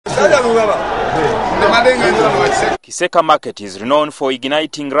Kiseka Market is renowned for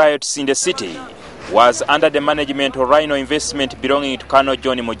igniting riots in the city. Was under the management of Rhino investment belonging to Colonel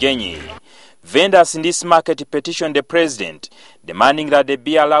John Mugyenyi. Vendors in this market petitioned the president, demanding that they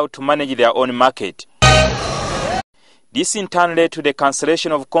be allowed to manage their own market. This in turn led to the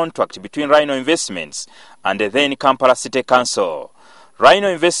cancellation of contract between Rhino Investments and the then Kampala City Council. Rhino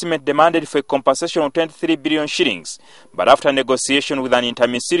Investment demanded for a compensation of 23 billion shillings, but after negotiation with an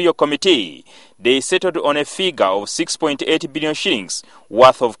interministerial committee, they settled on a figure of 6.8 billion shillings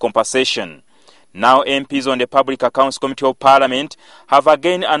worth of compensation. Now MPs on the Public Accounts Committee of Parliament have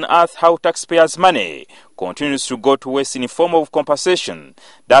again unearthed how taxpayers' money continues to go to waste in the form of compensation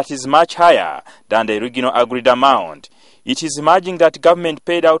that is much higher than the original agreed amount. It is emerging that government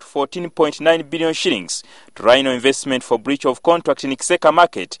paid out 14.9 billion shillings to Rhino Investment for breach of contract in Kiseka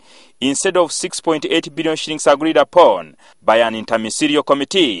Market instead of 6.8 billion shillings agreed upon by an interministerial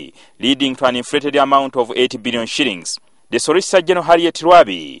committee, leading to an inflated amount of 8 billion shillings. The Solicitor General Harriet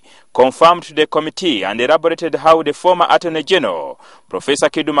Rwabi confirmed to the committee and elaborated how the former Attorney General, Professor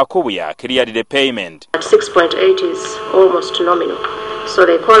Kiduma Kubuya, cleared the payment. At 6.8 is almost nominal. So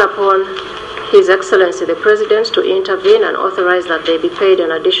they call upon His Excellency the President to intervene and authorize that they be paid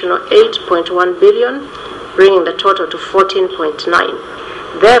an additional 8.1 billion, bringing the total to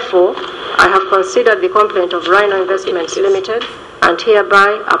 14.9. Therefore, I have considered the complaint of Rhino Investments Limited and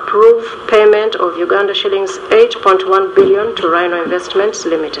hereby approve payment of Uganda shillings 8.1 billion to Rhino Investments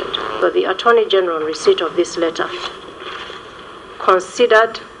Limited. So the Attorney General, on receipt of this letter,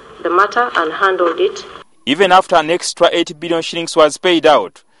 considered the matter and handled it. Even after an extra 8 billion shillings was paid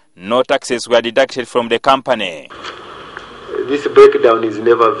out, no taxes were deducted from the company. This breakdown is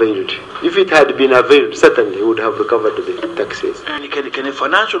never availed. If it had been availed, certainly we would have recovered the taxes. Can a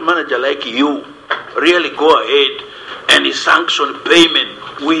financial manager like you really go ahead and sanction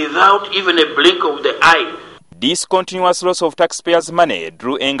payment without even a blink of the eye? This continuous loss of taxpayers' money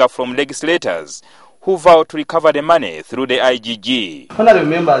drew anger from legislators who vowed to recover the money through the IGG. Honorable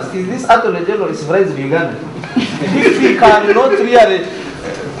members, is this Attorney General is friends with Uganda? If he cannot really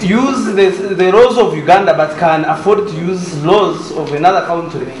use the laws of Uganda but can afford to use laws of another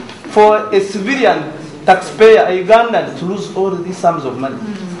country, for a civilian taxpayer, a Ugandan, to lose all these sums of money.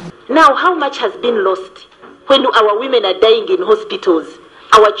 Now, how much has been lost when our women are dying in hospitals?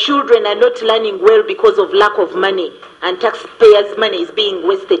 Our children are not learning well because of lack of money, and taxpayers' money is being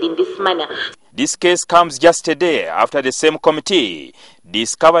wasted in this manner. This case comes just a day after the same committee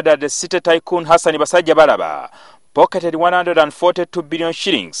discovered that the city Tycoon Hassan Basajabalaba pocketed 142 billion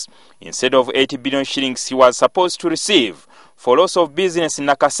shillings instead of 80 billion shillings he was supposed to receive for loss of business in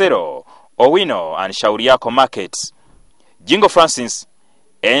Nakasero, Owino and Shauri Yako markets. Jingo Francis,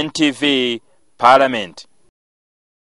 NTV Parliament.